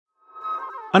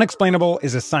Unexplainable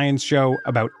is a science show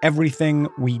about everything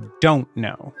we don't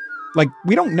know. Like,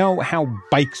 we don't know how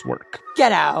bikes work.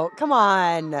 Get out. Come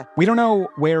on. We don't know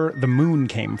where the moon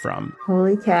came from.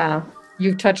 Holy cow.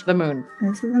 You've touched the moon.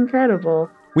 This is incredible.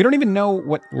 We don't even know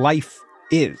what life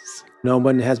is. No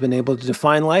one has been able to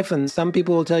define life, and some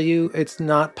people will tell you it's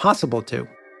not possible to.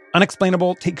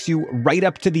 Unexplainable takes you right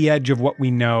up to the edge of what we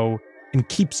know and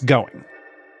keeps going.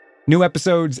 New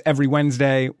episodes every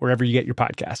Wednesday, wherever you get your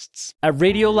podcasts. At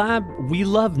Radiolab, we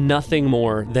love nothing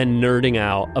more than nerding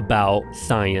out about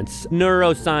science,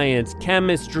 neuroscience,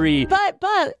 chemistry.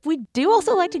 But we do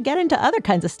also like to get into other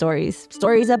kinds of stories.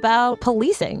 Stories about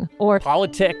policing or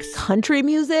politics, country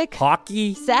music,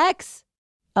 hockey, sex.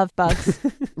 Of bugs.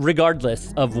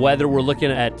 Regardless of whether we're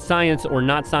looking at science or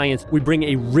not science, we bring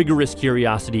a rigorous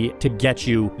curiosity to get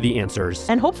you the answers.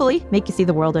 And hopefully make you see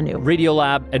the world anew.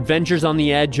 Radiolab, adventures on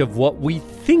the edge of what we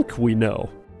think we know.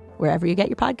 Wherever you get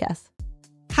your podcasts.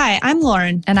 Hi, I'm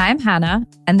Lauren. And I'm Hannah.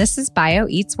 And this is Bio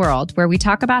Eats World, where we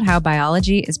talk about how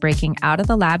biology is breaking out of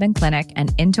the lab and clinic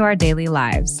and into our daily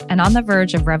lives, and on the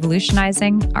verge of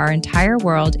revolutionizing our entire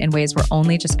world in ways we're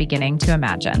only just beginning to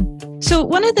imagine. So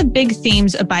one of the big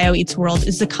themes of Bio Eats World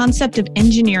is the concept of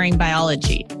engineering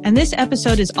biology. And this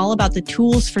episode is all about the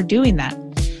tools for doing that.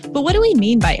 But what do we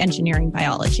mean by engineering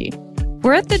biology?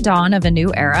 We're at the dawn of a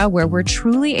new era where we're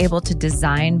truly able to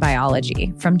design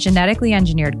biology, from genetically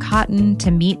engineered cotton to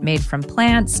meat made from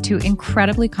plants to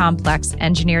incredibly complex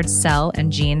engineered cell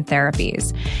and gene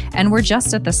therapies. And we're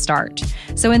just at the start.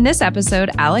 So in this episode,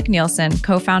 Alec Nielsen,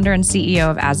 co-founder and CEO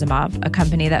of Asimov, a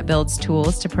company that builds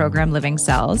tools to program living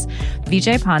cells,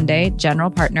 Vijay Pande,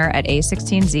 general partner at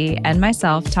A16Z, and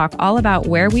myself talk all about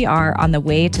where we are on the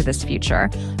way to this future,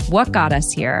 what got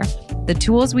us here, the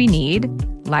tools we need,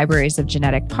 libraries of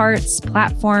genetic parts,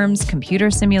 platforms,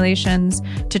 computer simulations,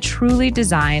 to truly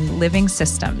design living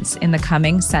systems in the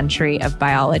coming century of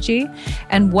biology,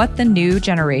 and what the new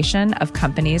generation of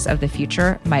companies of the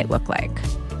future might look like.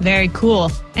 Very cool.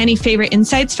 Any favorite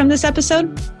insights from this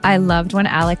episode? I loved when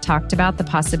Alec talked about the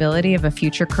possibility of a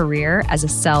future career as a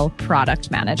cell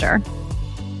product manager.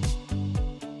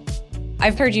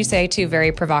 I've heard you say two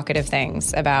very provocative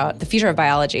things about the future of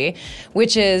biology,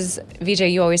 which is,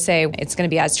 Vijay, you always say it's going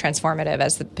to be as transformative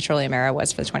as the petroleum era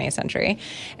was for the 20th century.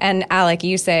 And Alec,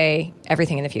 you say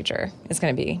everything in the future is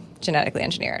going to be genetically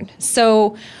engineered.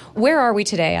 So where are we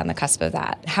today on the cusp of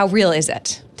that? How real is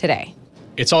it today?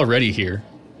 It's already here.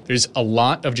 There's a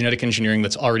lot of genetic engineering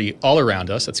that's already all around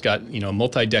us. It's got, a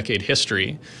multi-decade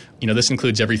history. This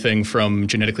includes everything from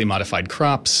genetically modified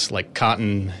crops like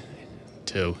cotton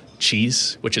to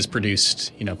cheese, which is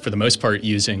produced, for the most part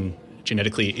using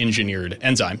genetically engineered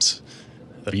enzymes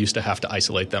that used to have to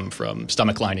isolate them from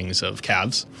stomach linings of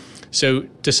calves. So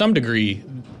to some degree,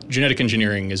 genetic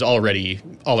engineering is already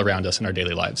all around us in our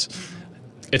daily lives.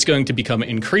 It's going to become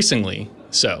increasingly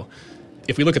so.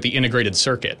 If we look at the integrated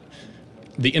circuit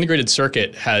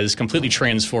has completely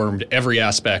transformed every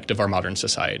aspect of our modern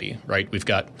society, right? We've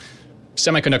got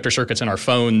semiconductor circuits in our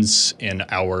phones, in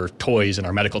our toys, in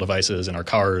our medical devices, in our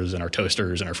cars, in our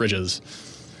toasters, in our fridges.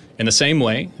 In the same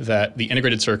way that the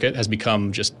integrated circuit has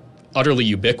become just utterly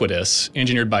ubiquitous,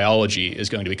 engineered biology is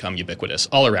going to become ubiquitous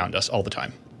all around us all the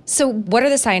time. So what are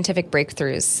the scientific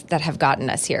breakthroughs that have gotten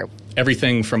us here?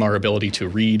 Everything from our ability to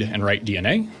read and write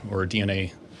DNA, or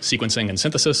DNA sequencing and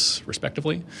synthesis,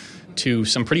 respectively, to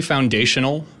some pretty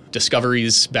foundational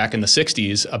discoveries back in the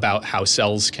 60s about how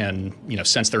cells can,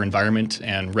 sense their environment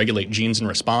and regulate genes in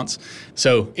response.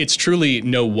 So it's truly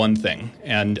no one thing.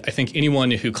 And I think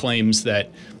anyone who claims that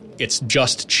it's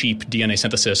just cheap DNA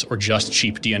synthesis or just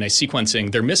cheap DNA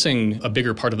sequencing, they're missing a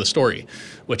bigger part of the story,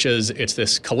 which is it's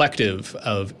this collective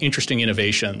of interesting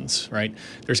innovations, right?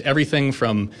 There's everything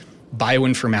from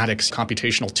bioinformatics,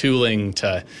 computational tooling,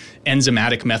 to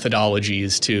enzymatic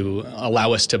methodologies to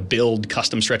allow us to build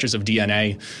custom stretches of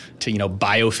DNA, to,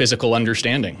 biophysical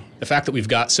understanding. The fact that we've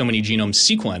got so many genomes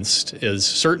sequenced is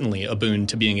certainly a boon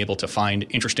to being able to find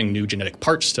interesting new genetic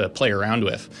parts to play around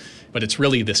with. But it's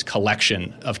really this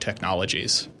collection of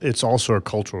technologies. It's also a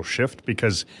cultural shift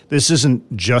because this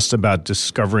isn't just about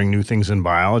discovering new things in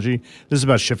biology. This is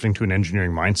about shifting to an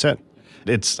engineering mindset.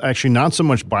 It's actually not so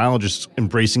much biologists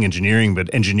embracing engineering,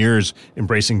 but engineers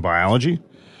embracing biology.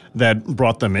 that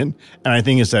brought them in. And I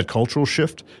think it's that cultural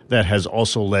shift that has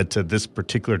also led to this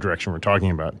particular direction we're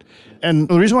talking about. And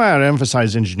the reason why I'd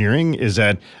emphasize engineering is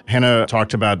that Hanne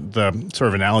talked about the sort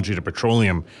of analogy to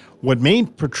petroleum. What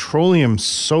made petroleum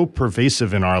so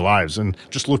pervasive in our lives, and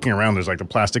just looking around, there's like the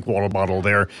plastic water bottle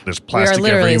there, there's plastic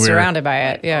everywhere. We are literally surrounded by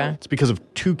it, yeah. It's because of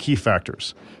two key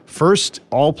factors. First,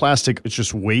 all plastic is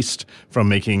just waste from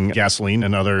making gasoline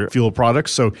and other fuel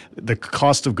products, so the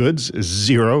cost of goods is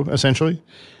zero, essentially.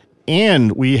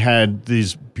 And we had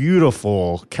these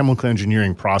beautiful chemical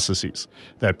engineering processes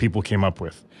that people came up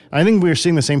with. I think we're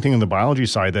seeing the same thing on the biology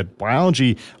side, that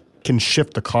biology can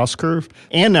shift the cost curve,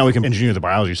 and now we can engineer the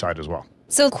biology side as well.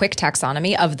 So quick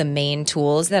taxonomy of the main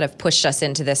tools that have pushed us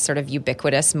into this sort of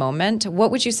ubiquitous moment. What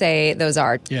would you say those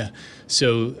are? Yeah.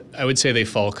 So I would say they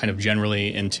fall kind of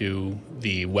generally into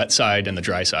the wet side and the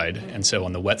dry side. And so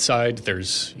on the wet side,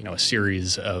 there's, a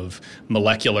series of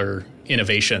molecular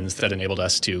innovations that enabled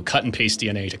us to cut and paste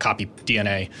DNA, to copy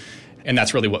DNA. And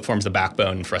that's really what forms the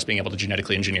backbone for us being able to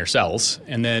genetically engineer cells.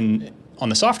 And then on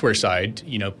the software side,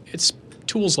 it's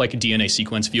tools like DNA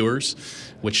sequence viewers,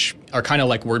 which are kind of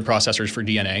like word processors for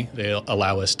DNA. They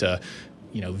allow us to,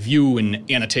 view and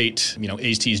annotate,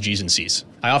 A's, T's, G's, and C's.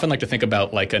 I often like to think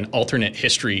about like an alternate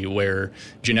history where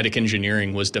genetic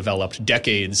engineering was developed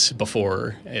decades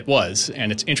before it was.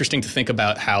 And it's interesting to think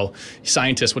about how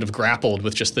scientists would have grappled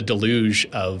with just the deluge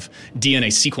of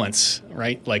DNA sequence,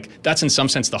 right? Like that's in some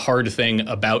sense the hard thing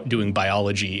about doing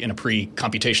biology in a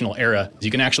pre-computational era.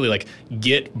 You can actually like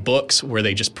get books where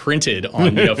they just printed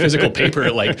on physical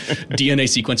paper like DNA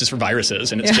sequences for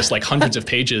viruses. And it's just like hundreds of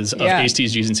pages of A's,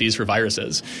 T's, G's, and C's for viruses.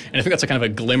 And I think that's a kind of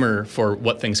a glimmer for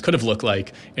what things could have looked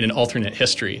like in an alternate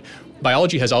history.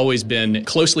 Biology has always been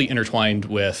closely intertwined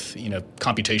with,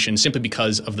 computation simply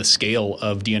because of the scale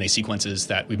of DNA sequences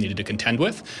that we've needed to contend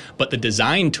with. But the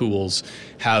design tools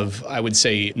have, I would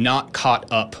say, not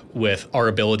caught up with our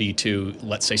ability to,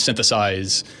 let's say,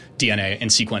 synthesize DNA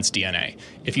and sequence DNA.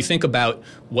 If you think about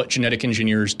what genetic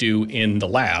engineers do in the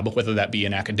lab, whether that be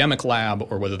an academic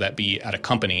lab or whether that be at a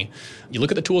company, you look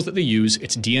at the tools that they use,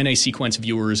 it's DNA sequence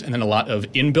viewers and then a lot of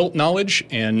inbuilt knowledge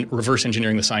and reverse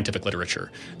engineering the scientific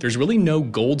literature. There's really no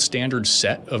gold standard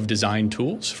set of design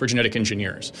tools for genetic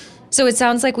engineers. So it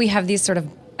sounds like we have these sort of,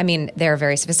 they're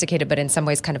very sophisticated, but in some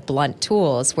ways kind of blunt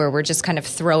tools where we're just kind of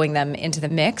throwing them into the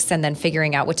mix and then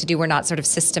figuring out what to do. We're not sort of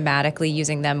systematically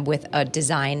using them with a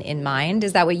design in mind.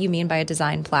 Is that what you mean by a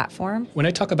design platform? When I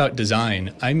talk about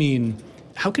design, I mean,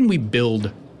 how can we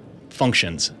build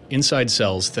functions inside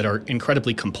cells that are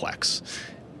incredibly complex?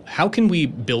 How can we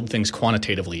build things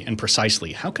quantitatively and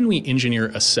precisely? How can we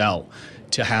engineer a cell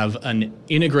to have an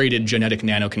integrated genetic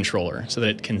nanocontroller so that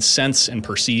it can sense and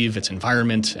perceive its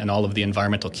environment and all of the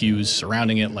environmental cues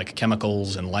surrounding it, like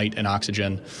chemicals and light and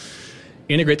oxygen?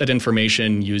 Integrate that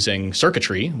information using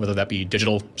circuitry, whether that be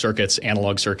digital circuits,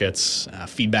 analog circuits,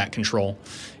 feedback control,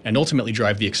 and ultimately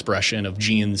drive the expression of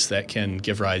genes that can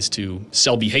give rise to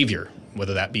cell behavior,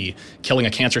 whether that be killing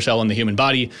a cancer cell in the human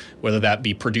body, whether that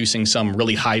be producing some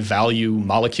really high-value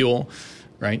molecule,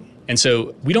 right? And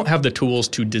so we don't have the tools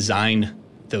to design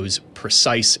those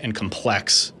precise and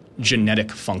complex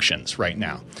genetic functions right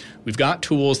now. We've got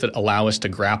tools that allow us to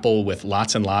grapple with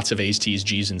lots and lots of A's, T's,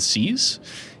 G's, and C's.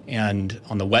 And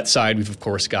on the wet side, we've, of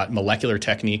course, got molecular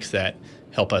techniques that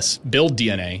help us build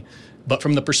DNA. But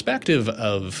from the perspective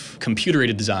of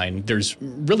computer-aided design, there's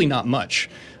really not much.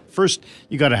 First,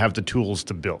 you got to have the tools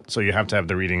to build. So you have to have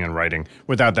the reading and writing.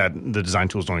 Without that, the design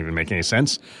tools don't even make any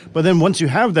sense. But then once you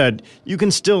have that, you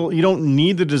don't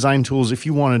need the design tools if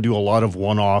you want to do a lot of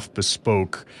one-off,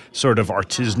 bespoke, sort of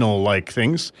artisanal-like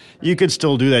things. You could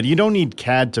still do that. You don't need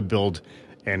CAD to build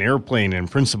an airplane in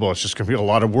principle. It's just going to be a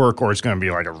lot of work, or it's going to be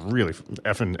like a really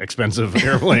effing expensive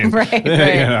airplane. right.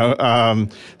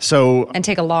 And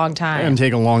take a long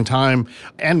time.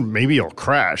 And maybe it'll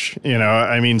crash,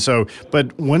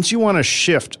 but once you want to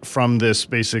shift from this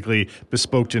basically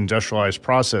bespoke to industrialized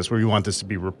process where you want this to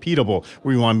be repeatable,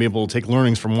 where you want to be able to take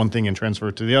learnings from one thing and transfer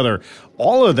it to the other,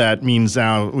 all of that means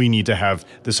now we need to have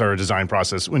this sort of design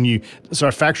process. So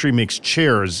a factory makes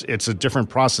chairs, it's a different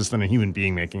process than a human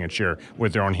being making a chair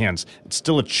with their own hands. It's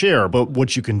still a chair, but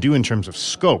what you can do in terms of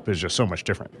scope is just so much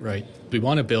different. Right. We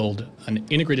want to build an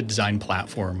integrated design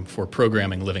platform for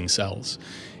programming living cells.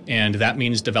 And that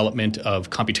means development of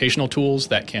computational tools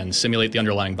that can simulate the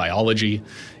underlying biology,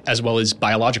 as well as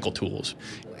biological tools.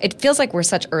 It feels like we're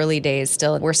such early days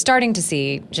still. We're starting to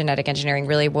see genetic engineering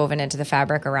really woven into the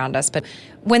fabric around us. But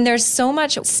when there's so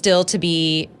much still to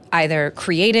be either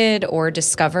created or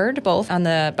discovered, both on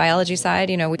the biology side.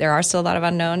 There are still a lot of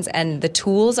unknowns, and the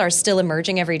tools are still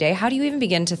emerging every day. How do you even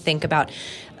begin to think about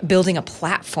building a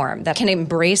platform that can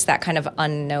embrace that kind of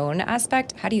unknown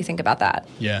aspect? How do you think about that?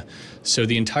 Yeah. So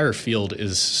the entire field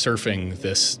is surfing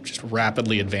this just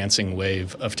rapidly advancing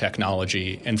wave of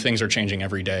technology, and things are changing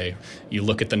every day. You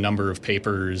look at the number of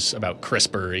papers about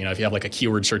CRISPR, if you have like a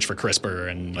keyword search for CRISPR,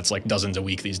 and it's like dozens a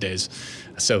week these days.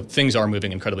 So things are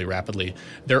moving incredibly rapidly.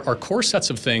 There are core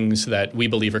sets of things that we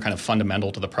believe are kind of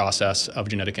fundamental to the process of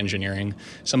genetic engineering.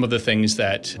 Some of the things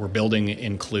that we're building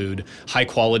include high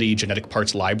quality genetic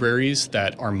parts libraries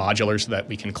that are modular so that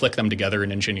we can click them together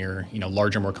and engineer,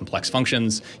 larger, more complex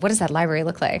functions. What does that library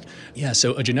look like? Yeah,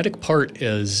 so a genetic part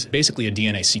is basically a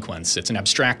DNA sequence. It's an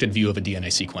abstracted view of a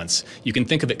DNA sequence. You can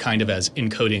think of it kind of as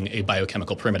encoding a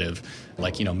biochemical primitive,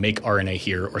 like, make RNA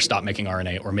here, or stop making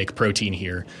RNA, or make protein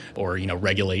here, or,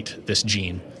 regulate this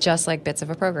gene. Just like bits of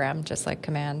a program, just like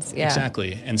commands. Yeah.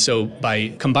 Exactly. And so by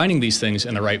combining these things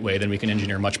in the right way, then we can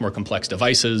engineer much more complex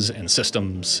devices and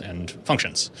systems and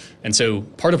functions. And so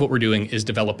part of what we're doing is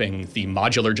developing the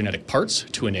modular genetic parts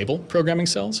to enable programming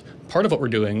cells. Part of what we're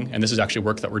doing, and this is actually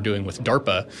work that we're doing with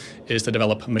DARPA, is to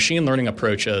develop machine learning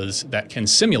approaches that can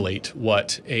simulate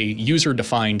what a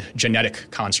user-defined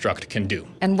genetic construct can do.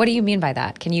 And what do you mean by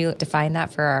that? Can you define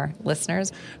that for our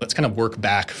listeners? Let's kind of work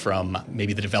back from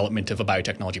maybe the development of a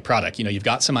biotechnology product. You've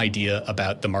got some idea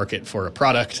about the market for a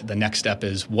product. The next step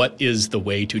is, what is the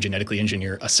way to genetically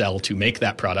engineer a cell to make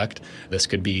that product? This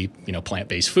could be,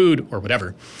 plant-based food or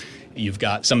whatever. You've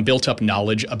got some built-up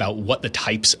knowledge about what the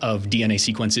types of DNA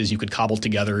sequences you could cobble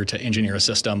together to engineer a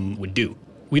system would do.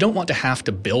 We don't want to have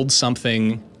to build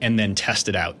something and then test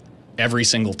it out every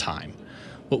single time.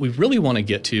 What we really want to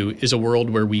get to is a world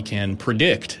where we can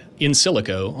predict in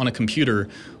silico on a computer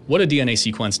what a DNA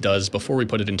sequence does before we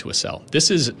put it into a cell. This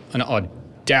is an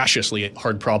audaciously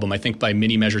hard problem. I think by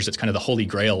many measures, it's kind of the holy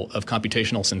grail of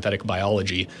computational synthetic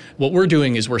biology. What we're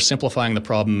doing is we're simplifying the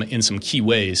problem in some key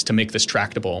ways to make this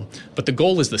tractable. But the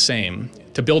goal is the same,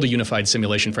 to build a unified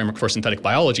simulation framework for synthetic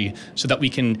biology so that we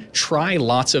can try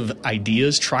lots of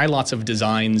ideas, try lots of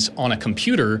designs on a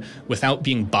computer without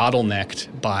being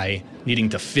bottlenecked by needing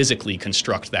to physically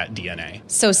construct that DNA.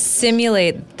 So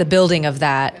simulate the building of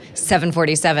that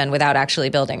 747 without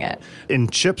actually building it. In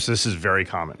chips, this is very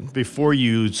common. Before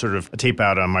you sort of tape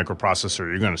out a microprocessor,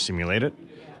 you're going to simulate it.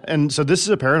 And so this is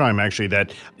a paradigm, actually,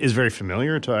 that is very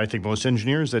familiar to, I think, most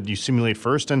engineers, that you simulate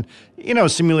first. And,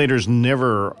 simulators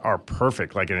never are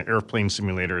perfect. Like an airplane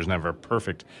simulator is never a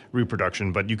perfect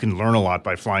reproduction, but you can learn a lot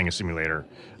by flying a simulator.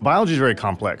 Biology is very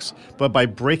complex, but by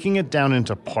breaking it down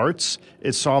into parts,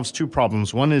 it solves two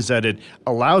problems. One is that it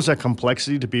allows that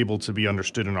complexity to be able to be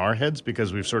understood in our heads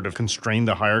because we've sort of constrained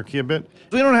the hierarchy a bit.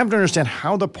 We don't have to understand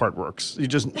how the part works. You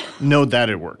just know that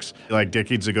it works. Like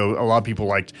decades ago, a lot of people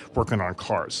liked working on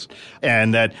cars.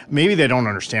 And that maybe they don't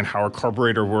understand how a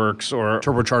carburetor works or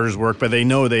turbochargers work, but they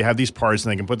know they have these parts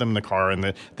and they can put them in the car and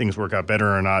the things work out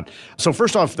better or not. So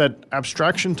first off, that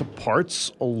abstraction to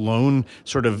parts alone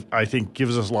sort of, I think,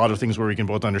 gives us a lot of things where we can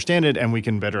both understand it and we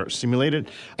can better simulate it.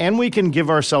 And we can give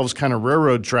ourselves kind of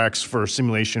railroad tracks for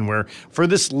simulation where for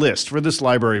this list, for this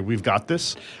library, we've got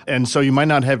this. And so you might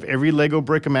not have every Lego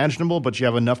brick imaginable, but you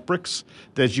have enough bricks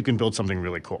that you can build something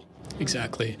really cool.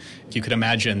 Exactly. You could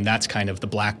imagine that's kind of the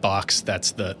black box.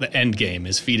 That's the end game,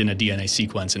 is feed in a DNA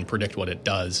sequence and predict what it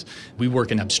does. We work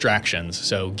in abstractions.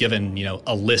 So given,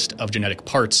 a list of genetic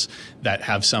parts that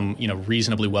have some,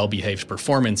 reasonably well-behaved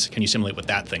performance, can you simulate what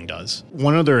that thing does?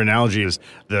 One other analogy is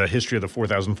the history of the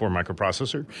 4004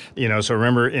 microprocessor. So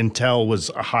remember, Intel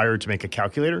was hired to make a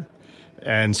calculator.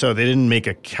 And so they didn't make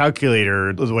a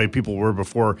calculator the way people were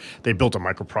before. They built a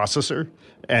microprocessor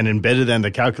and embedded in the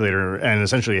calculator and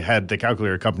essentially had the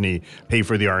calculator company pay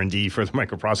for the R&D for the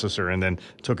microprocessor and then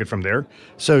took it from there.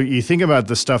 So you think about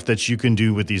the stuff that you can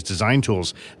do with these design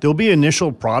tools. There'll be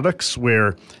initial products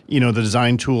where, the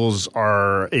design tools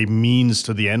are a means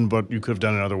to the end, but you could have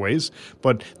done it other ways.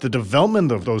 But the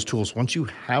development of those tools, once you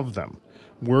have them,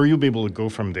 where you'll be able to go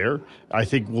from there, I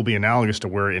think will be analogous to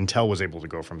where Intel was able to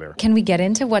go from there. Can we get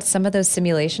into what some of those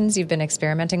simulations you've been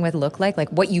experimenting with look like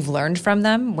what you've learned from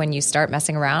them when you start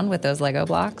messing around with those Lego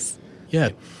blocks? Yeah.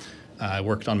 I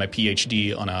worked on my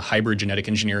PhD on a hybrid genetic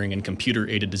engineering and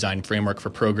computer-aided design framework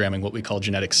for programming what we call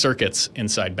genetic circuits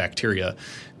inside bacteria.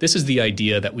 This is the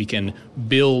idea that we can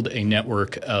build a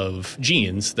network of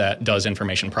genes that does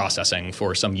information processing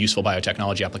for some useful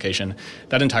biotechnology application.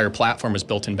 That entire platform is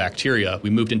built in bacteria. We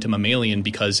moved into mammalian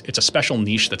because it's a special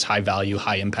niche that's high value,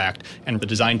 high impact, and the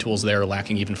design tools there are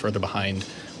lacking even further behind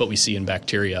what we see in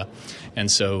bacteria. And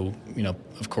so,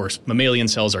 of course, mammalian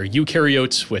cells are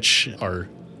eukaryotes, which are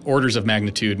orders of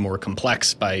magnitude more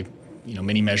complex by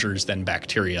many measures than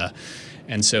bacteria.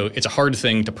 And so it's a hard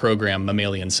thing to program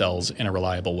mammalian cells in a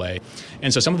reliable way.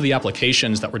 And so some of the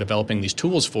applications that we're developing these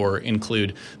tools for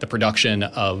include the production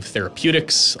of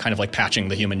therapeutics, kind of like patching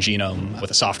the human genome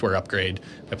with a software upgrade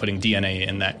by putting DNA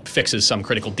in that fixes some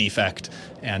critical defect.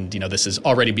 And this is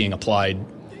already being applied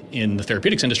in the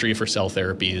therapeutics industry for cell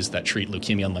therapies that treat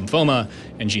leukemia and lymphoma,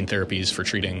 and gene therapies for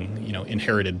treating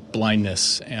inherited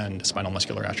blindness and spinal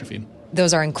muscular atrophy.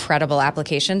 Those are incredible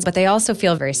applications, but they also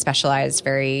feel very specialized,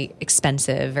 very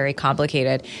expensive, very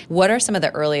complicated. What are some of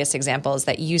the earliest examples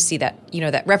that you see that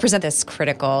represent this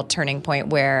critical turning point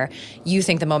where you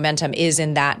think the momentum is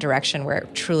in that direction where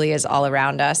it truly is all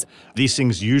around us? These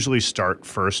things usually start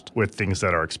first with things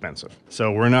that are expensive.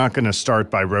 So we're not going to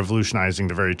start by revolutionizing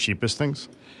the very cheapest things.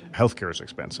 Healthcare is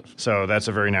expensive. So that's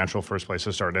a very natural first place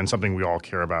to start and something we all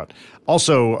care about.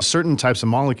 Also, certain types of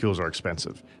molecules are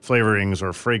expensive. Flavorings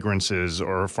or fragrances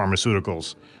or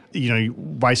pharmaceuticals.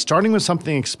 By starting with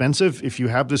something expensive, if you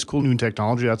have this cool new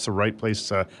technology, that's the right place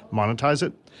to monetize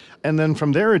it. And then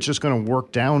from there, it's just going to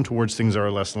work down towards things that are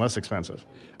less and less expensive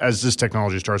as this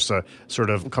technology starts to sort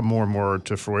of come more and more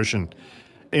to fruition.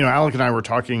 Alec and I were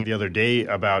talking the other day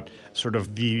about sort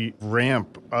of the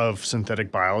ramp of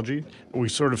synthetic biology. We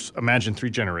sort of imagine 3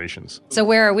 generations. So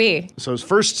where are we? So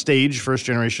first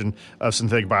generation of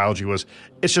synthetic biology was,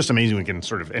 it's just amazing we can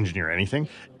sort of engineer anything.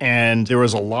 And there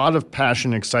was a lot of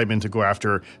passion and excitement to go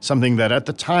after something that at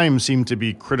the time seemed to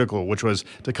be critical, which was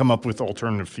to come up with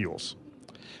alternative fuels.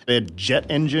 They had jet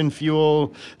engine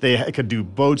fuel, they could do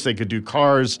boats, they could do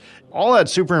cars. All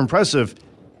that's super impressive,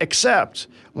 except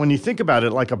when you think about it,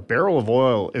 like a barrel of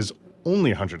oil is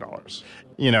only $100,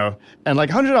 and like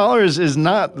 $100 is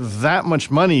not that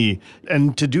much money.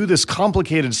 And to do this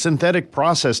complicated synthetic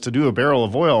process to do a barrel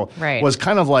of oil was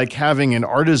kind of like having an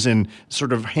artisan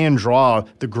sort of hand draw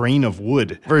the grain of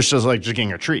wood versus like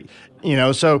jigging a tree.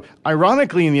 So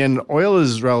ironically, in the end, oil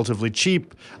is relatively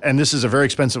cheap, and this is a very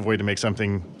expensive way to make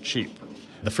something cheap.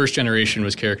 The first generation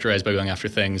was characterized by going after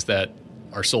things that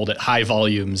are sold at high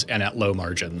volumes and at low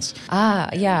margins.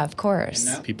 Yeah, of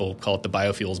course. People call it the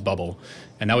biofuels bubble.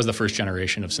 And that was the first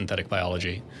generation of synthetic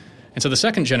biology. And so the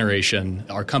second generation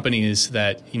are companies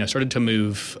that started to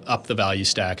move up the value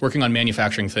stack, working on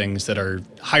manufacturing things that are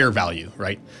higher value,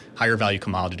 right? Higher value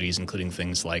commodities, including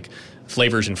things like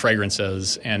flavors and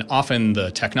fragrances. And often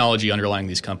the technology underlying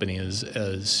these companies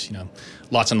is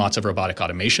lots and lots of robotic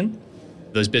automation.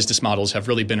 Those business models have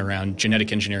really been around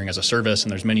genetic engineering as a service,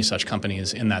 and there's many such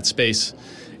companies in that space.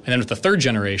 And then with the third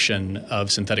generation of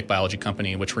synthetic biology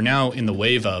company, which we're now in the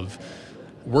wave of,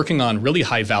 working on really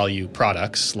high-value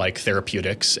products like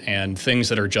therapeutics and things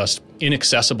that are just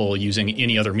inaccessible using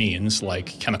any other means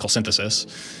like chemical synthesis,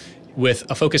 with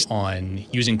a focus on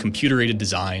using computer-aided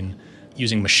design,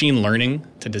 using machine learning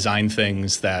to design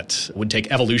things that would take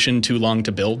evolution too long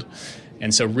to build.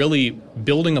 And so really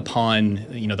building upon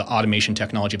the automation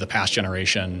technology of the past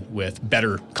generation with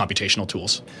better computational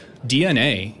tools.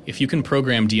 DNA, if you can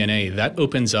program DNA, that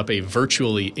opens up a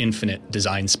virtually infinite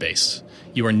design space.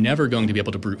 You are never going to be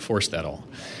able to brute force that all.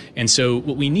 And so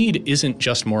what we need isn't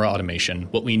just more automation.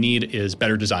 What we need is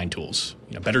better design tools,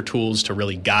 better tools to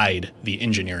really guide the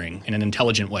engineering in an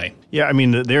intelligent way. Yeah, I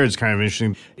mean, there it's kind of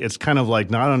interesting. It's kind of like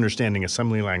not understanding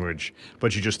assembly language,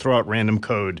 but you just throw out random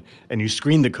code and you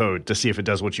screen the code to see if it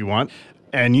does what you want.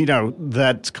 And,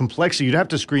 that complexity, you'd have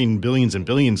to screen billions and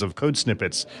billions of code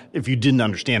snippets if you didn't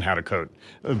understand how to code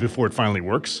before it finally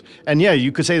works. And yeah,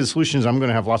 you could say the solution is I'm going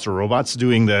to have lots of robots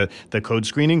doing the code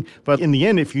screening. But in the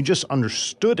end, if you just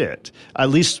understood it, at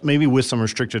least maybe with some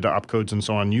restricted opcodes and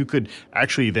so on, you could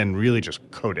actually then really just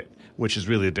code it, which is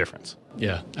really the difference.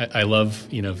 Yeah, I love,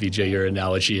 Vijay, your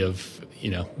analogy of,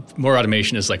 more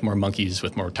automation is like more monkeys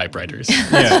with more typewriters.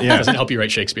 Yeah. It doesn't help you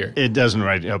write Shakespeare. It doesn't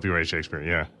help you write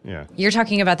Shakespeare, yeah. You're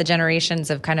talking about the generations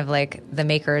of kind of like the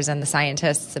makers and the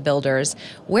scientists, the builders.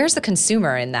 Where's the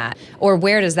consumer in that? Or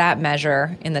where does that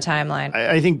measure in the timeline?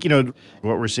 I think,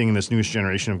 what we're seeing in this newest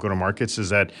generation of go-to-markets is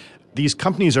that these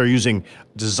companies are using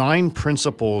design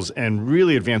principles and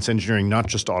really advanced engineering, not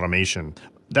just automation.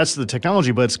 That's the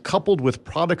technology, but it's coupled with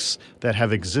products that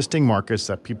have existing markets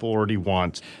that people already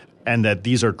want, and that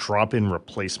these are drop-in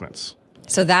replacements.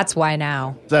 So that's why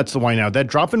now. That's the why now. That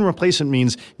drop-in replacement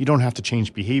means you don't have to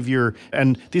change behavior.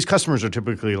 And these customers are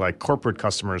typically like corporate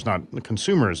customers, not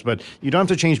consumers. But you don't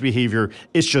have to change behavior.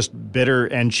 It's just better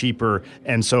and cheaper.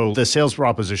 And so the sales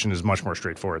proposition is much more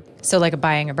straightforward. So like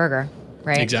buying a burger.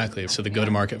 right? Exactly. So the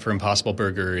go-to-market for Impossible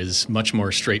Burger is much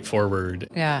more straightforward.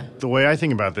 Yeah. The way I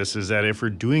think about this is that if we're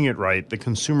doing it right, the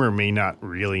consumer may not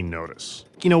really notice.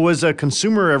 Was a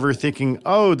consumer ever thinking,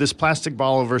 oh, this plastic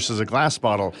bottle versus a glass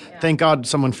bottle? Yeah. Thank God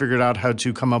someone figured out how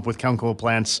to come up with chemical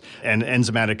plants and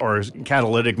enzymatic or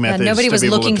catalytic methods. Nobody was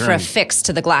looking for a fix fix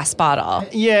to the glass bottle.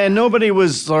 Yeah, nobody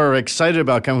was sort of excited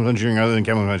about chemical engineering other than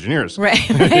chemical engineers. Right.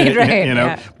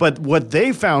 Yeah. But what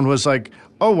they found was like,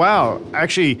 oh, wow,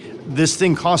 actually, this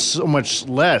thing costs so much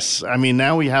less. I mean,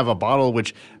 now we have a bottle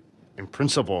which in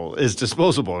principle is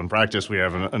disposable. In practice, we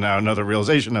have now another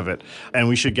realization of it. And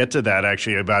we should get to that,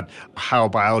 actually, about how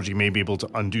biology may be able to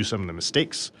undo some of the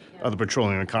mistakes of the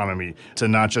petroleum economy to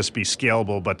not just be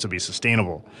scalable, but to be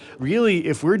sustainable. Really,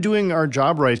 if we're doing our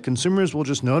job right, consumers will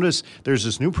just notice there's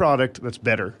this new product that's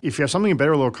better. If you have something at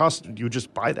better, lower cost, you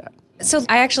just buy that. So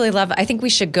I think we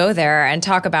should go there and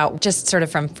talk about just sort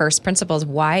of from first principles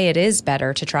why it is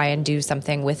better to try and do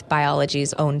something with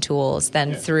biology's own tools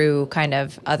than through kind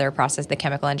of other process, the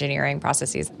chemical engineering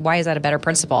processes. Why is that a better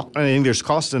principle? I think there's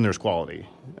cost and there's quality.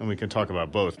 And we can talk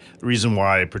about both. The reason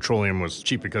why petroleum was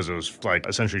cheap because it was like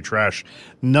essentially trash.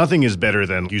 Nothing is better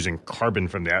than using carbon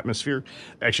from the atmosphere.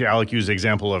 Actually, Alec used the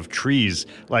example of trees.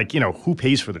 Like, who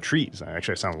pays for the trees?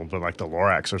 Actually, I sound a little bit like the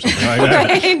Lorax or something like that.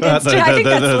 Right. I think that's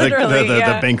literally,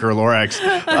 the banker Lorax.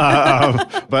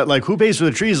 But like, who pays for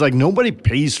the trees? Like, nobody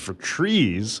pays for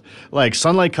trees. Like,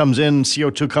 sunlight comes in,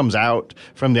 CO2 comes out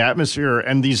from the atmosphere,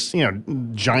 and these,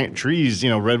 giant trees,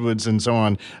 redwoods and so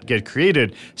on, get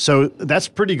created. So that's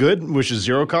pretty good, which is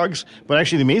zero cogs. But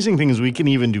actually, the amazing thing is we can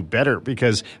even do better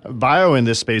because bio in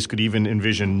this space could even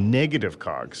envision negative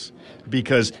cogs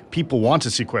because people want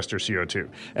to sequester CO2.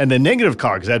 And the negative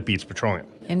cogs, that beats petroleum.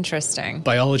 Interesting.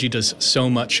 Biology does so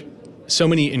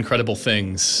many incredible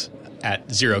things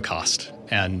at zero cost.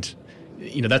 And,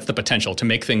 that's the potential to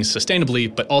make things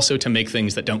sustainably, but also to make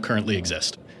things that don't currently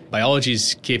exist. Biology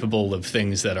is capable of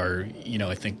things that are,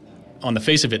 I think, on the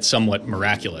face of it, somewhat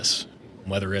miraculous.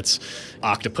 Whether it's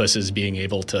octopuses being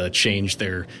able to change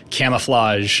their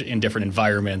camouflage in different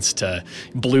environments to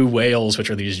blue whales,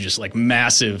 which are these just like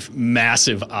massive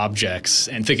objects,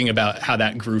 and thinking about how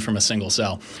that grew from a single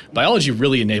cell. Biology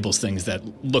really enables things that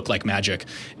look like magic.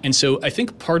 And so I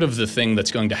think part of the thing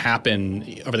that's going to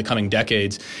happen over the coming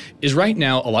decades is right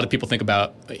now a lot of people think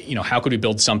about, how could we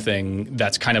build something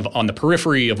that's kind of on the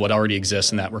periphery of what already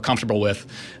exists and that we're comfortable with,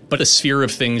 but a sphere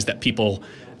of things that people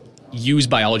use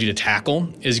biology to tackle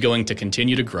is going to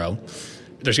continue to grow.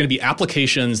 There's going to be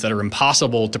applications that are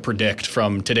impossible to predict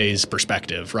from today's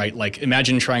perspective, right? Like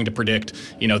imagine trying to predict,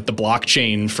 the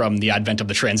blockchain from the advent of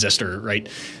the transistor, right?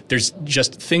 There's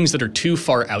just things that are too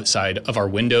far outside of our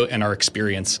window and our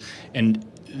experience. And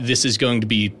this is going to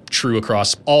be true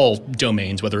across all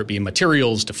domains, whether it be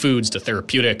materials to foods to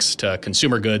therapeutics to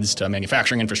consumer goods to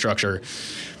manufacturing infrastructure.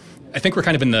 I think we're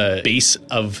kind of in the base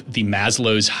of the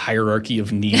Maslow's hierarchy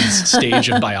of needs stage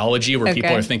of biology where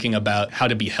people are thinking about how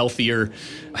to be healthier,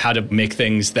 how to make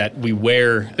things that we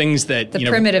wear, things that,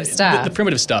 primitive stuff. The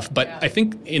primitive stuff. But I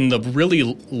think in the really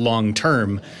long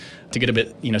term, to get a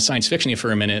bit, science fiction-y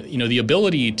for a minute, the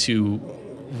ability to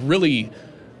really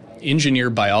engineer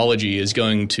biology is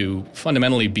going to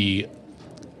fundamentally be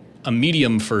a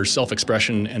medium for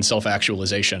self-expression and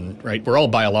self-actualization, right? We're all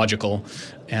biological,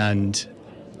 and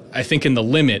I think in the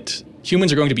limit,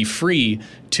 humans are going to be free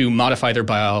to modify their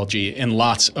biology in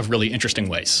lots of really interesting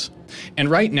ways. And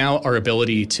right now, our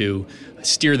ability to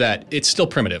steer that, it's still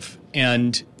primitive.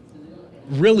 And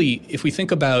really, if we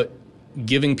think about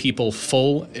giving people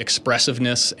full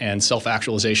expressiveness and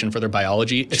self-actualization for their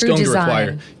biology, it's going to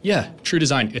require, true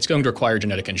design. It's going to require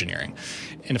genetic engineering.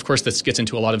 And of course, this gets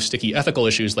into a lot of sticky ethical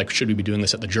issues, like should we be doing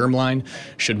this at the germline?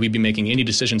 Should we be making any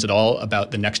decisions at all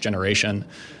about the next generation?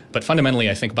 But fundamentally,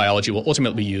 I think biology will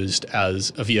ultimately be used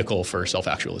as a vehicle for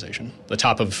self-actualization, the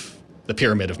top of the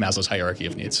pyramid of Maslow's hierarchy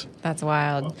of needs. That's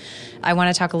wild. I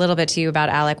want to talk a little bit to you about,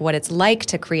 Alec, what it's like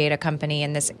to create a company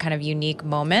in this kind of unique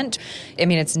moment. I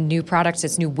mean, it's new products,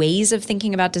 it's new ways of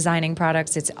thinking about designing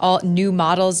products, it's all new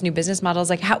models, new business models.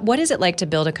 Like, what is it like to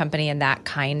build a company in that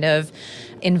kind of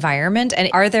environment? And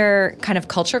are there kind of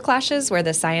culture clashes where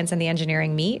the science and the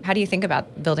engineering meet? How do you think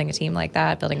about building a team like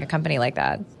that, building a company like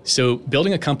that? So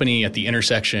building a company at the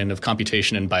intersection of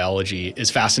computation and biology is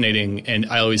fascinating. And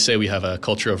I always say we have a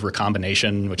culture of recombination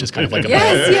recombination, which is kind of like a,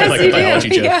 Yes, a biology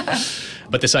joke. Yeah.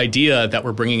 But this idea that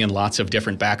we're bringing in lots of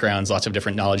different backgrounds, lots of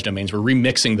different knowledge domains, we're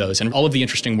remixing those. And all of the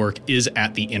interesting work is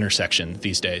at the intersection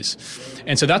these days.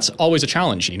 And so that's always a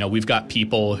challenge. We've got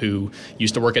people who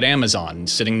used to work at Amazon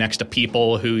sitting next to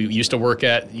people who used to work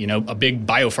at, a big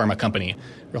biopharma company.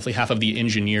 Roughly half of the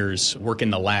engineers work in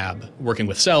the lab, working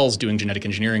with cells, doing genetic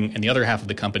engineering, and the other half of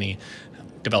the company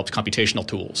develops computational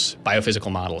tools,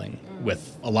 biophysical modeling,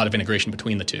 with a lot of integration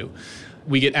between the two.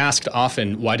 We get asked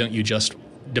often, why don't you just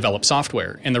develop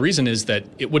software? And the reason is that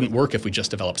it wouldn't work if we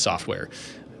just developed software.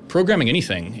 Programming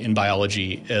anything in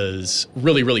biology is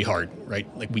really, really hard, right?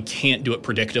 Like, we can't do it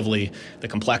predictively. The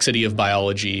complexity of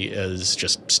biology is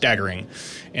just staggering.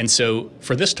 And so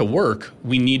for this to work,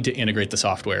 we need to integrate the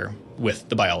software with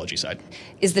the biology side.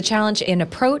 Is the challenge in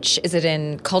approach? Is it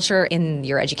in culture, in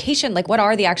your education? Like, what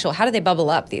are the actual, how do they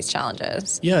bubble up, these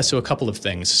challenges? Yeah, so a couple of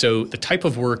things. So the type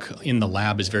of work in the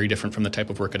lab is very different from the type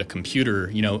of work at a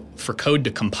computer. For code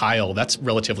to compile, that's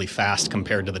relatively fast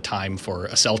compared to the time for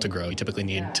a cell to grow. You typically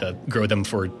need to grow them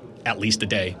for at least a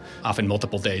day, often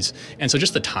multiple days. And so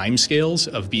just the time scales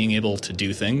of being able to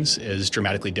do things is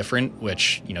dramatically different,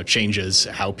 which, changes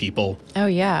how people... Oh,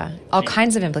 yeah. All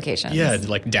kinds of implications. Yeah,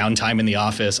 like downtime in the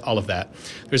office, all of that.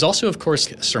 There's also, of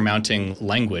course, surmounting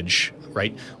language,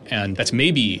 right? And that's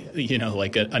maybe,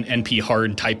 like an NP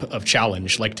hard type of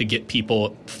challenge, like to get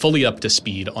people fully up to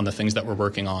speed on the things that we're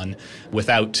working on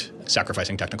without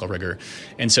sacrificing technical rigor.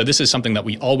 And so this is something that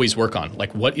we always work on.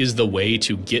 Like, what is the way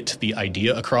to get the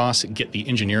idea across, get the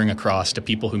engineering across to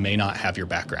people who may not have your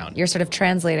background? You're sort of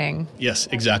translating. Yes,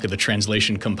 exactly. The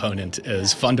translation component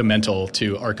is fundamental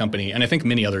to our company, and I think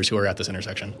many others who are at this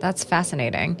intersection. That's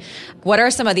fascinating. What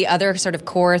are some of the other sort of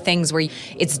core things where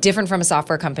it's different from a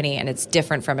software company and it's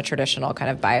different from a traditional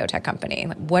kind of biotech company?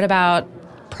 What about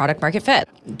product market fit?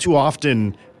 Too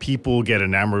often, people get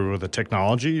enamored with a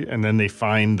technology and then they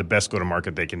find the best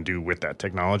go-to-market they can do with that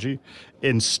technology.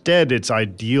 Instead, it's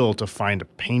ideal to find a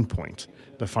pain point,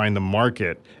 to find the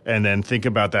market, and then think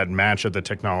about that match of the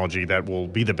technology that will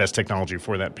be the best technology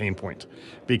for that pain point.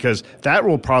 Because that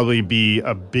will probably be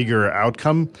a bigger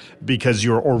outcome because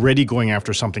you're already going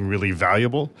after something really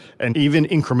valuable. And even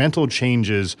incremental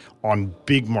changes on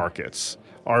big markets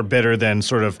are better than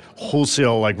sort of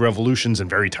wholesale like revolutions in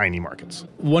very tiny markets.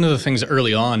 One of the things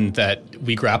early on that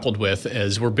we grappled with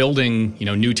is we're building,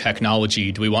 new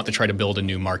technology. Do we want to try to build a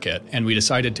new market? And we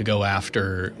decided to go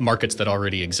after markets that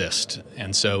already exist.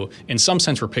 And so in some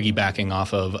sense, we're piggybacking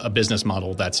off of a business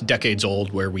model that's decades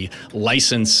old where we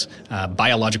license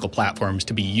biological platforms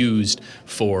to be used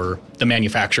for the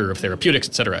manufacture of therapeutics,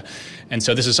 et cetera. And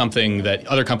so this is something that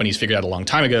other companies figured out a long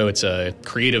time ago. It's a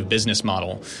creative business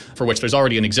model for which there's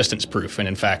already an existence proof. And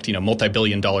in fact,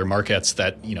 multi-billion-dollar markets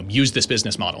that, use this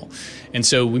business model. And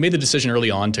so we made the decision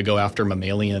early on to go after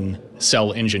mammalian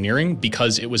cell engineering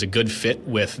because it was a good fit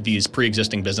with these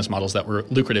pre-existing business models that were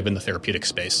lucrative in the therapeutic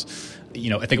space. I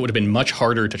think it would have been much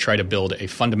harder to try to build a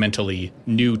fundamentally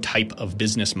new type of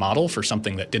business model for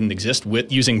something that didn't exist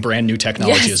with using brand new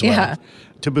technology as well. Yeah.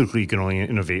 Typically, you can only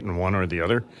innovate in one or the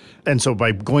other. And so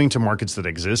by going to markets that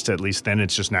exist, at least then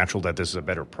it's just natural that this is a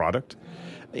better product.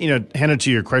 Hanne,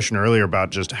 to your question earlier about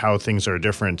just how things are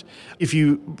different, if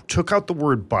you took out the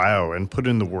word bio and put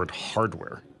in the word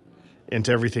hardware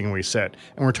into everything we said,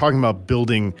 and we're talking about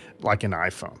building like an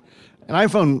iPhone. An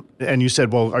iPhone, and you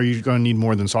said, well, are you going to need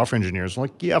more than software engineers? I'm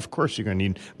like, yeah, of course you're going to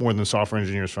need more than software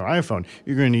engineers for an iPhone.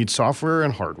 You're going to need software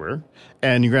and hardware,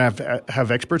 and you're going to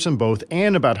have experts in both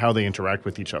and about how they interact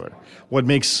with each other. What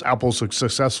makes Apple so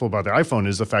successful about the iPhone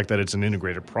is the fact that it's an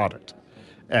integrated product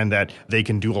and that they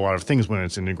can do a lot of things when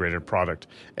it's an integrated product.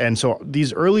 And so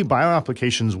these early bio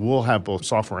applications will have both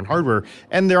software and hardware,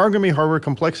 and there are going to be hardware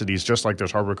complexities, just like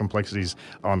there's hardware complexities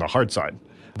on the hard side.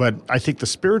 But I think the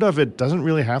spirit of it doesn't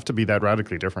really have to be that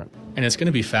radically different. And it's going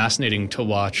to be fascinating to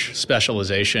watch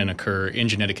specialization occur in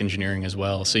genetic engineering as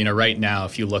well. So, right now,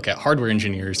 if you look at hardware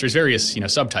engineers, there's various,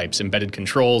 subtypes, embedded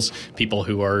controls, people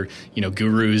who are,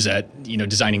 gurus at,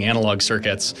 designing analog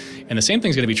circuits. And the same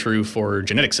thing's going to be true for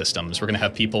genetic systems. We're going to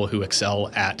have people who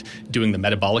excel at doing the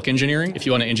metabolic engineering. If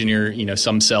you want to engineer,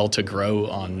 some cell to grow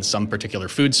on some particular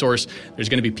food source, there's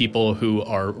going to be people who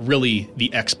are really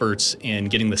the experts in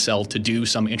getting the cell to do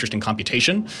some interesting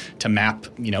computation to map,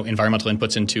 environmental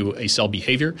inputs into a cell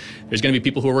behavior. There's going to be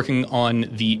people who are working on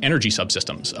the energy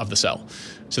subsystems of the cell.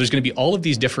 So there's going to be all of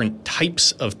these different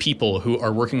types of people who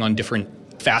are working on different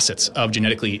facets of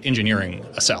genetically engineering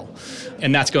a cell.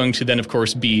 And that's going to then, of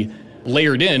course, be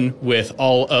layered in with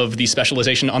all of the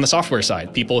specialization on the software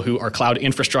side, people who are cloud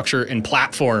infrastructure and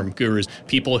platform gurus,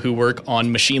 people who work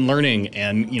on machine learning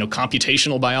and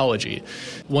computational biology.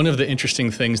 One of the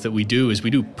interesting things that we do is we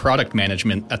do product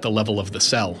management at the level of the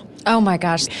cell. Oh my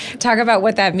gosh. Talk about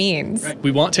what that means. Right.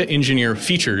 We want to engineer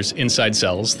features inside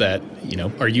cells that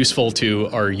are useful to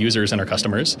our users and our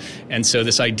customers. And so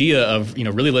this idea of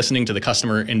really listening to the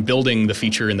customer and building the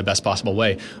feature in the best possible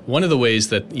way. One of the ways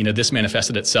that this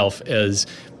manifested itself is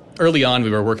early on we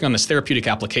were working on this therapeutic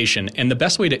application, and the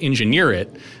best way to engineer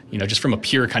it, just from a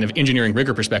pure kind of engineering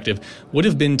rigor perspective, would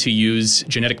have been to use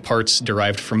genetic parts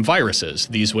derived from viruses.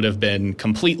 These would have been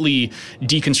completely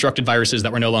deconstructed viruses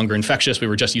that were no longer infectious. We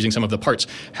were just using some of the parts.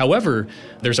 However,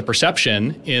 there's a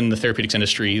perception in the therapeutics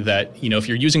industry that, if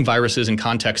you're using viruses in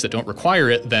contexts that don't require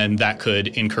it, then that could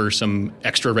incur some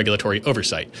extra regulatory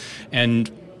oversight. And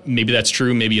maybe that's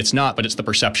true, maybe it's not, but it's the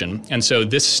perception. And so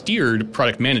this steered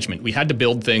product management. We had to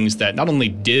build things that not only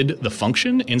did the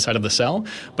function inside of the cell,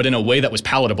 but in a way that was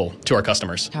palatable to our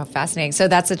customers. How fascinating. So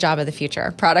that's the job of the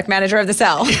future, product manager of the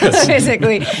cell,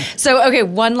 basically. So, okay,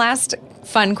 one last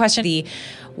fun question. The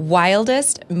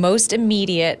wildest, most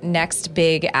immediate, next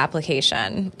big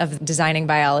application of designing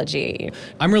biology?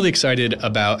 I'm really excited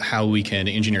about how we can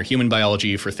engineer human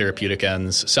biology for therapeutic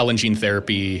ends, cell and gene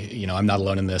therapy. I'm not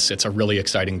alone in this. It's a really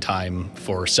exciting time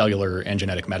for cellular and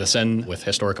genetic medicine with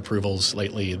historic approvals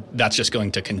lately. That's just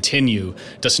going to continue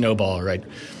to snowball, right?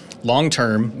 Long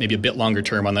term, maybe a bit longer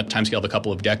term on that timescale of a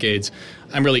couple of decades,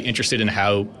 I'm really interested in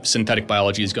how synthetic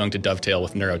biology is going to dovetail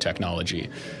with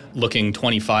neurotechnology. Looking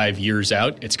 25 years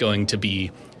out, it's going to be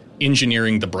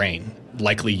engineering the brain,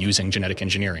 likely using genetic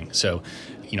engineering. So,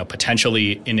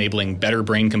 potentially enabling better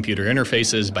brain-computer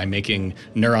interfaces by making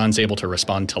neurons able to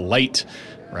respond to light,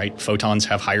 right? Photons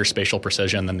have higher spatial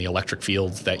precision than the electric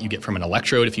fields that you get from an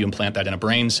electrode if you implant that in a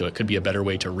brain, so it could be a better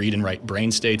way to read and write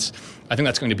brain states. I think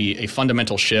that's going to be a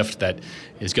fundamental shift that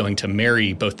is going to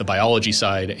marry both the biology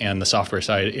side and the software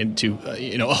side into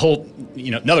a whole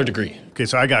another degree. Okay,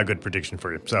 so I got a good prediction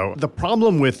for you. So the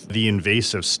problem with the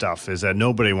invasive stuff is that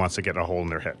nobody wants to get a hole in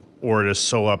their head or to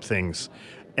sew up things.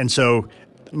 And so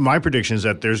my prediction is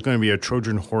that there's going to be a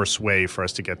Trojan horse way for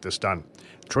us to get this done.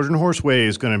 Trojan horse way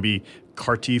is going to be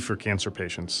CAR T for cancer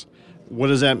patients. What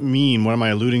does that mean? What am I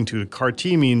alluding to? CAR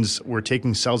T means we're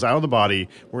taking cells out of the body,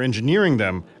 we're engineering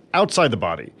them outside the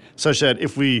body, such that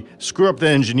if we screw up the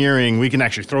engineering, we can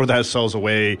actually throw those cells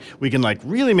away. We can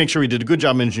really make sure we did a good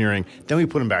job engineering, then we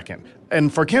put them back in.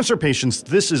 And for cancer patients,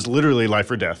 this is literally life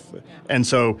or death. And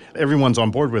so everyone's on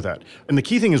board with that. And the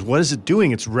key thing is, what is it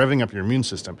doing? It's revving up your immune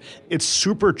system. It's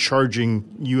supercharging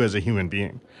you as a human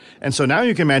being. And so now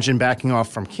you can imagine backing off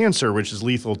from cancer, which is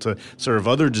lethal to sort of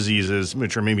other diseases,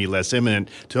 which are maybe less imminent,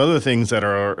 to other things that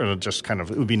are just kind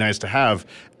of, it would be nice to have.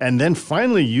 And then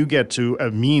finally you get to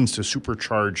a means to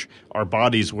supercharge our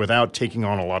bodies without taking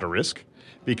on a lot of risk,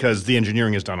 because the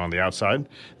engineering is done on the outside.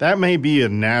 That may be a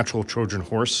natural Trojan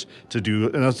horse to do.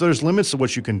 And there's limits to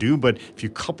what you can do, but if you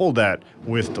couple that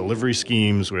with delivery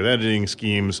schemes, with editing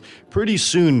schemes, pretty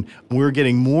soon we're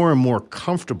getting more and more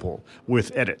comfortable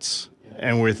with edits.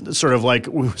 And with sort of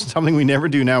something we never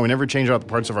do now, we never change out the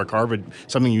parts of our car, but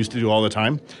something we used to do all the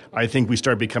time. I think we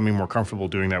start becoming more comfortable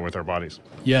doing that with our bodies.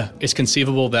 Yeah, it's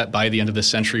conceivable that by the end of this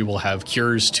century, we'll have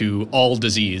cures to all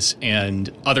disease,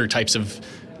 and other types of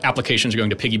applications are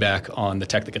going to piggyback on the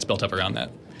tech that gets built up around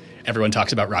that. Everyone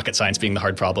talks about rocket science being the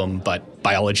hard problem, but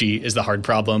biology is the hard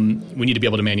problem. We need to be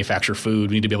able to manufacture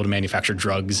food. We need to be able to manufacture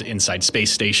drugs inside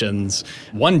space stations.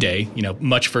 One day,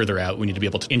 much further out, we need to be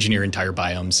able to engineer entire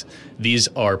biomes. These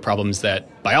are problems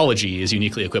that biology is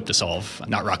uniquely equipped to solve,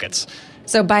 not rockets.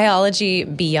 So biology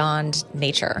beyond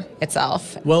nature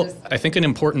itself. Well, I think an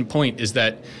important point is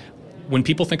that when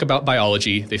people think about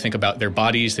biology, they think about their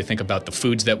bodies, they think about the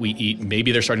foods that we eat,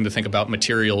 maybe they're starting to think about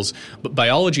materials, but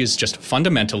biology is just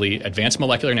fundamentally advanced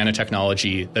molecular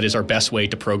nanotechnology that is our best way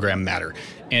to program matter.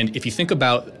 And if you think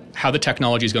about how the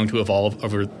technology is going to evolve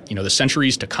over the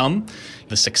centuries to come,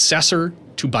 the successor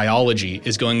to biology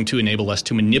is going to enable us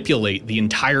to manipulate the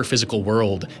entire physical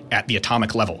world at the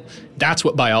atomic level. That's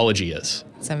what biology is.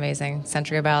 It's amazing.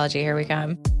 Century of biology, here we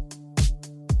come.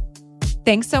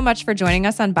 Thanks so much for joining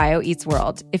us on Bio Eats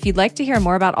World. If you'd like to hear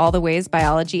more about all the ways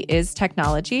biology is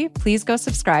technology, please go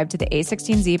subscribe to the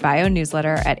A16Z Bio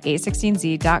newsletter at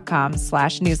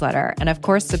a16z.com/newsletter. And of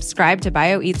course, subscribe to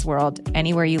Bio Eats World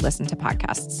anywhere you listen to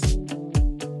podcasts.